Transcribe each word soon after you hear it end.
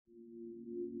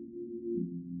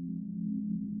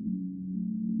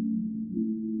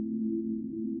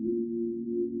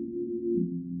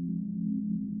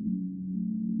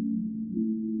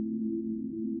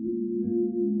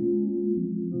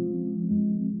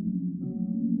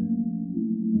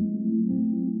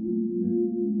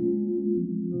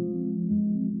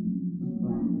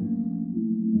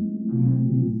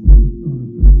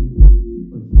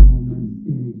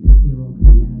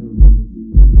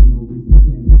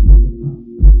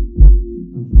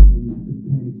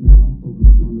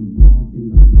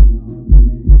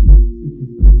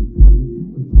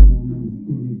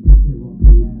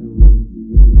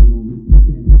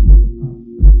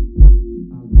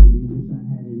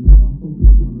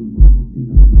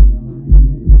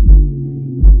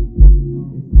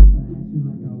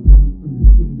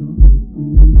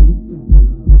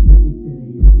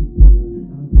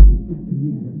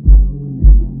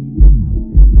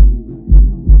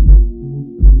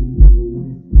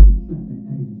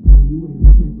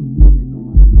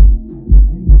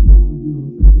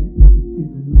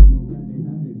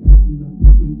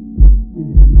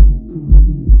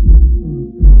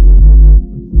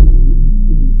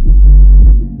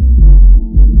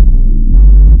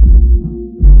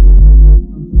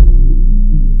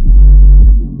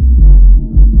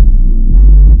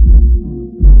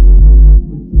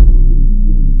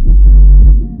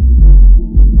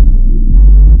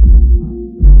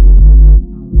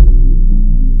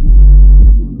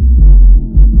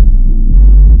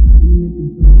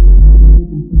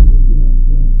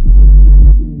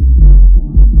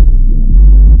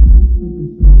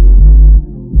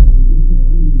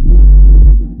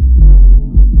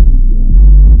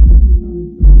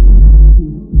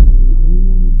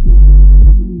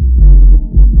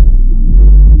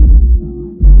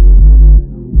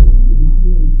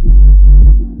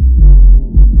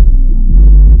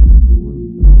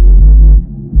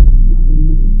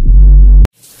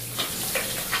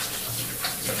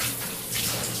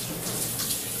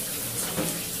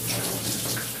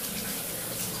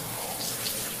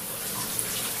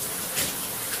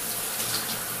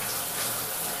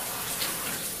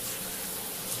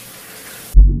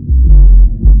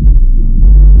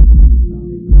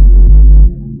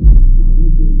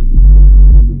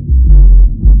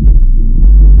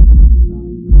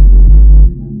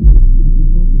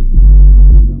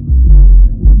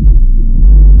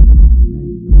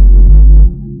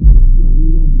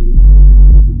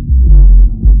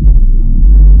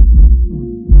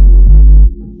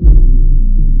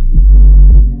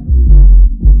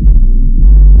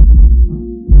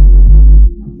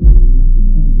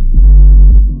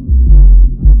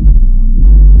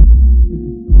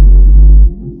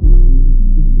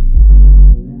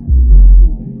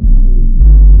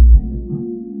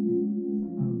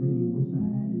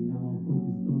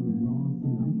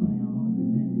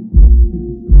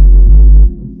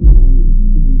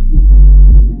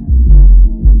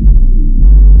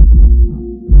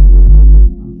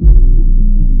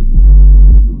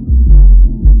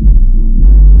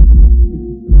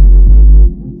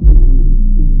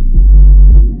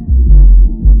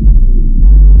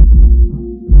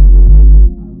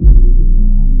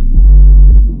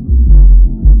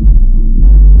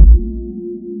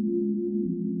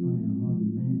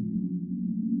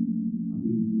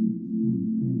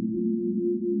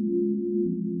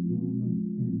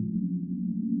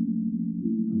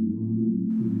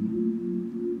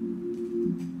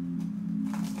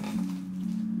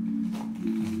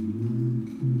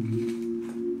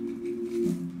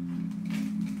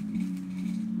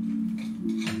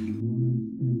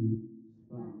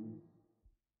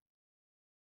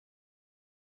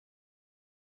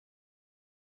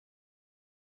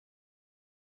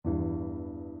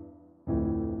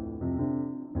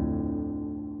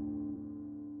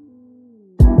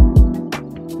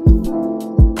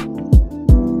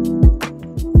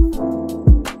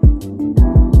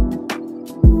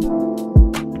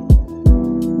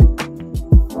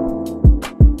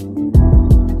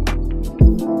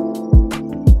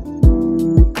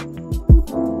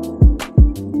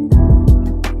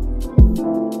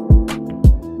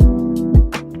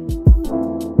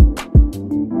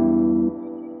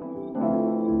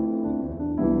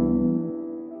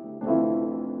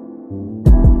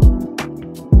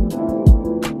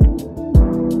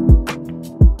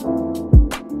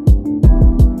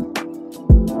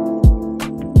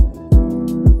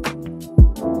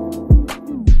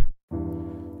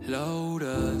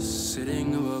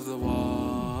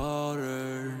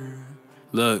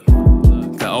Look,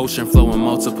 the ocean flow in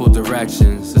multiple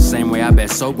directions. The same way I bet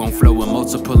soap gon' flow in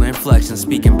multiple inflections.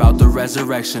 Speaking about the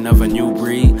resurrection of a new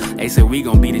breed. They say we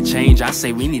gon' be the change, I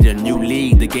say we need a new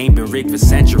league. The game been rigged for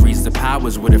centuries, the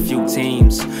powers with a few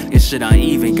teams. This shit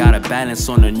uneven, got a balance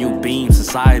on a new beam.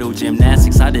 Societal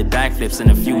gymnastics, I did backflips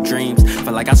in a few dreams.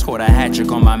 Felt like I scored a hat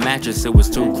trick on my mattress, it was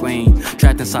too clean.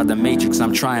 Trapped inside the matrix,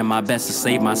 I'm trying my best to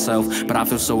save myself. But I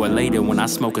feel so elated when I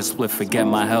smoke a spliff, forget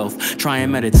my health.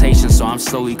 Trying meditation, so I'm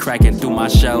slowly cracking through my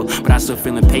shell. But I still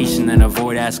feel impatient and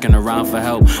avoid asking around for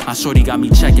help. My shorty got me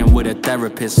checking with a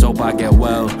therapist, hope I get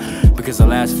well. Because the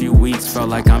last few weeks felt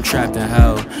like I'm trapped in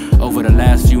hell. Over the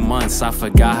last few months I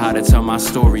forgot how to tell my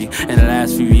story. And the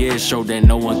last few years showed that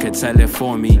no one could tell it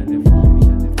for me.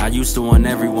 I used to want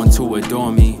everyone to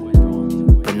adore me,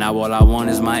 but now all I want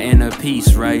is my inner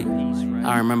peace, right?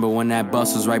 I remember when that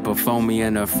bus was right before me,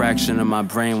 and a fraction of my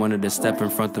brain wanted to step in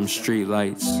front of them street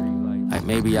lights. Like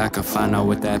maybe I could find out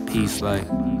what that peace like.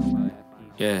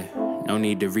 Yeah, no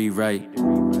need to rewrite.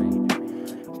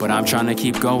 But I'm trying to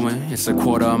keep going. It's a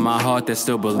quarter of my heart that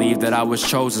still believe that I was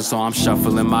chosen. So I'm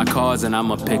shuffling my cards and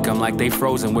I'ma pick them like they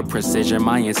frozen with precision.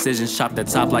 My incisions chopped the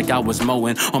top like I was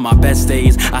mowing. On my best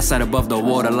days, I sat above the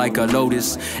water like a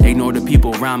lotus. Ignore the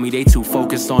people around me, they too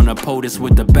focused on the POTUS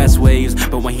with the best waves.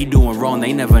 But when he doing wrong,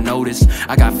 they never notice.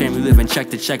 I got family living check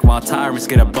to check while tyrants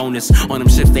get a bonus. On them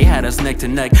ships, they had us neck to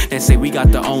neck. They say we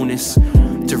got the onus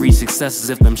to reach success as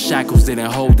if them shackles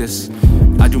didn't hold us.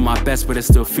 I do my best, but it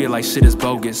still feel like shit is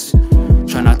bogus.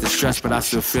 Try not to stress, but I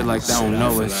still feel like they don't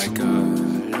know us. Like a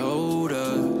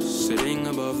lotus sitting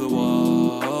above the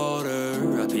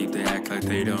water. I think they act like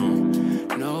they don't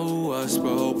know us,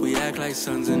 but hope we act like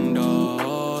sons and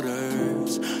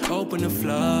daughters. Open the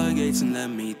floodgates and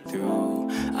let me through.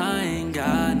 I ain't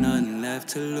got nothing left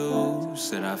to lose.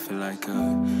 Said I feel like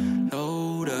a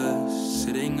lotus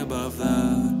sitting above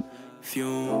the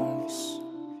fumes.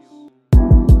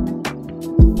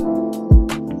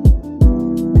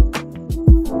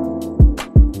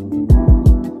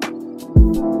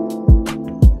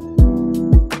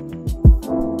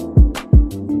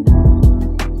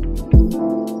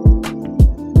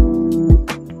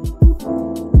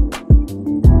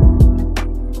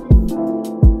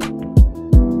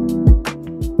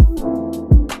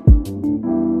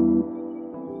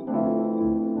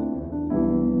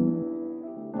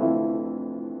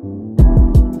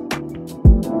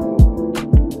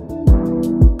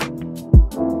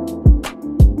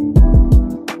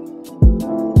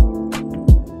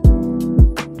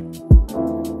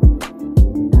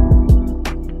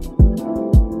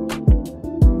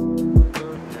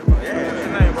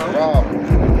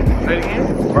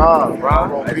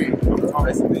 Rob.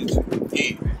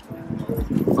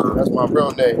 That's my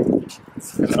real name.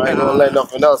 I ain't gonna let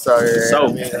nothing else out here. So,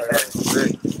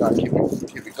 gotta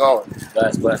keep it going.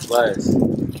 Blast.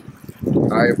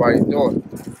 How everybody doing?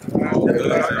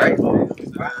 Right?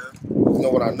 You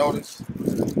know what I noticed?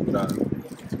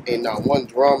 Ain't not one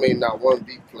drum, ain't not one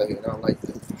beat player. I don't like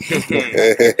that.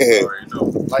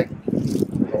 Like,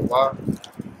 you know why?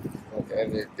 At the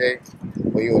end of the day,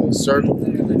 when you're in a circle,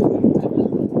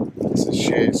 it's a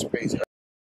shared space.